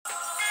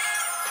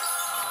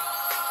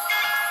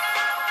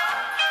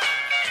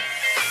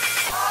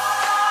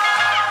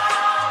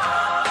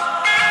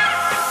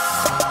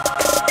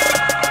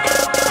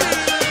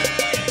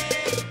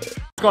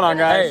What's going on,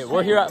 guys? Hey,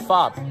 we're here at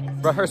FOP.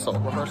 Rehearsal.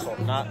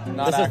 Not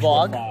this is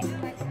vlog.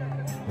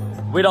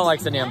 FOP. We don't like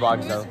Sydney and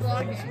vlogs, though.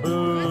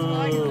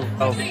 Boo.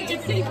 Oh.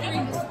 It's day 3.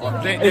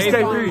 It's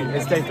day 3.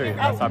 It's day 3.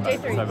 Oh, sorry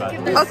about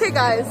it. Okay,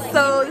 guys.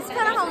 So this is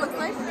kind of how it looks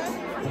like.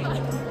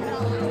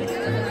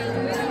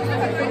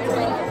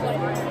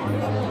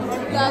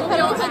 Yeah, it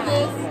kind of looks like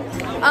this.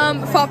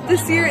 FOP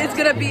this year is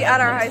gonna be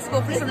at our high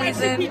school for some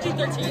reason.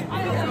 PG-13.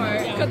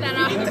 Sorry, cut that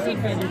out.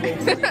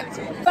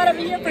 But I've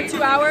been here for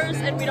 2 hours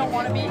and we don't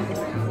want to be.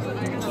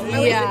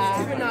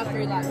 Yeah. We're not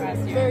through that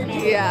last year.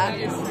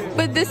 Yeah.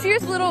 But this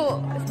year's a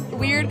little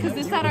weird because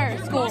it's at our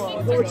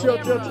school. Chill.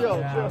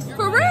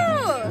 For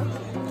real!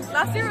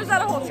 Last year was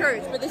at a whole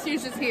church, but this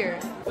year's just here.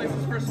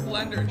 Places for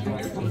splendor,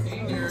 juniors and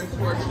seniors,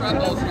 for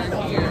troubles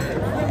are here.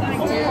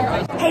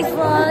 Hey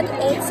vlog,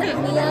 it's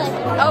Mia and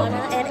Anna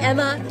and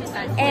Emma,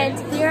 and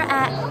we're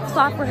at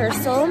FOP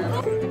rehearsal.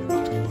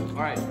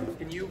 Alright,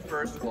 can you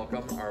first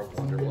welcome our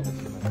wonderful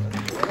instrumentalists?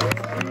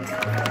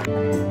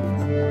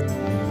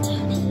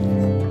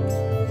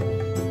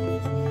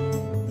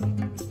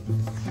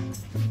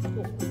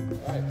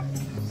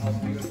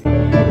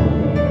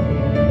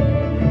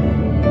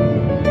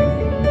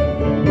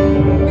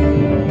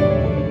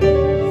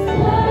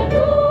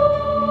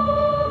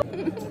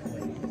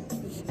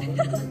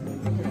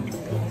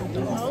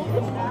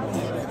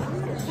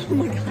 Oh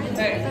my god,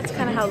 that's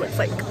kind of how it looks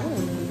like.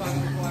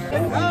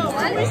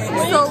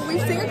 So we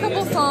sing a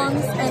couple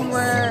songs and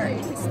we're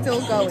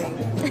still going.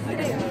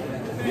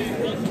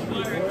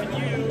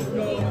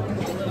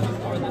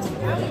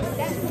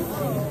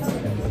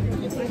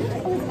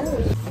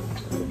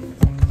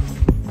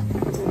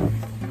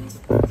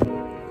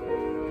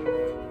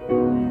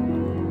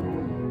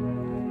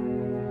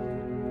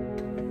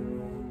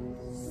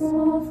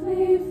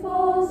 Softly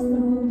falls the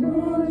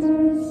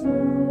winter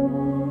snow.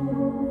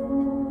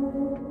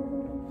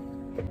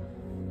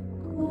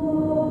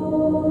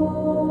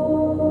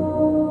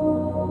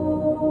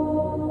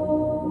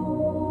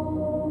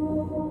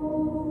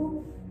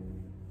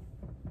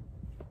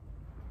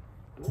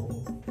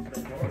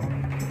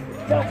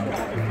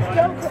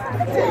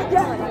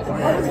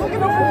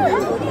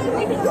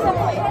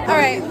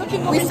 Alright,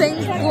 we sing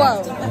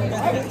Glow.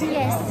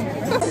 Yes.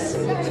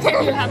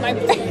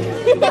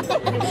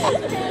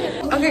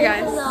 Okay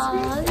guys,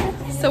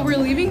 so we're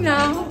leaving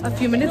now a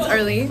few minutes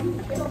early,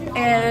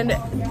 and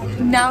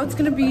now it's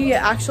gonna be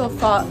actual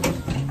FOP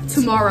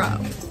tomorrow.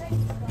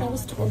 That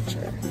was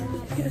torture.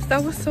 Yes,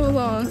 that was so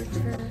long.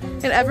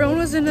 And everyone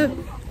was in a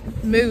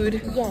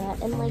mood. Yeah,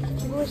 and like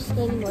people were just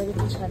getting annoyed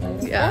with each other.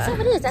 Yeah. That's how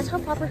it is. That's how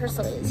FOP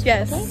rehearsal is.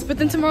 Yes, okay? but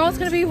then tomorrow it's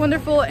gonna be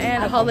wonderful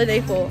and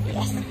holidayful.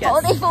 Yes. Yes.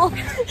 Holidayful.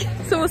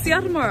 So we'll see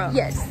you tomorrow.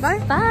 Yes. Bye.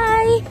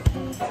 Bye.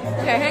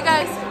 Okay, hey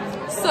guys.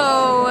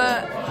 So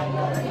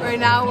right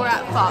now we're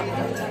at FOP.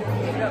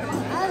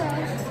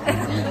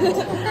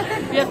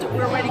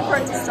 We're waiting for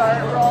it to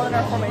start. We're all in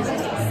our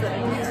formations and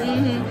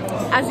sitting.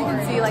 As you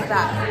can see, like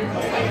that.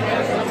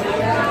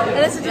 And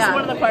this is just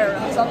one of the choir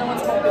rooms. The other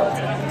one's whole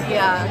building.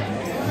 Yeah.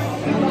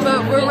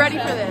 But we're ready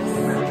for this.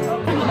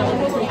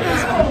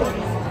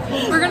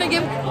 We're gonna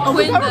give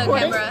Quinn the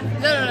camera.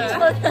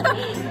 No.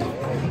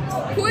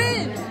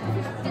 Quinn!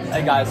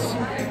 Hey, guys.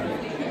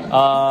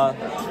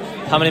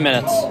 How many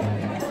minutes?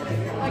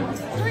 Like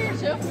 3 or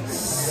 2.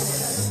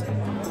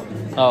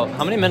 Oh,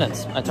 how many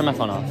minutes? I turned my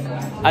phone off.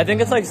 I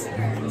think it's like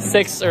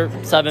 6 or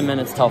 7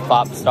 minutes till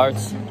FOP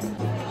starts.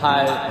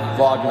 Hi,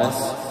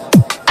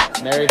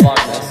 Vlogmas. Merry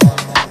Vlogmas.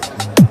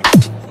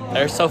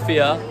 There's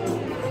Sophia.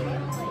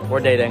 We're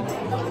dating.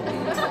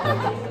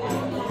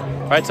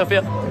 Right,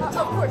 Sophia? Of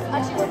course.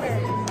 Actually, we're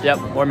married. Yep,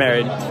 we're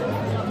married.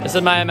 This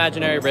is my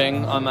imaginary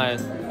ring on my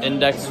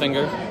index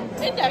finger.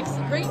 Index,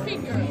 ring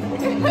finger.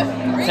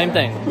 Same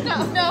thing.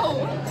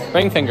 No.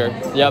 Ring finger.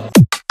 Yep.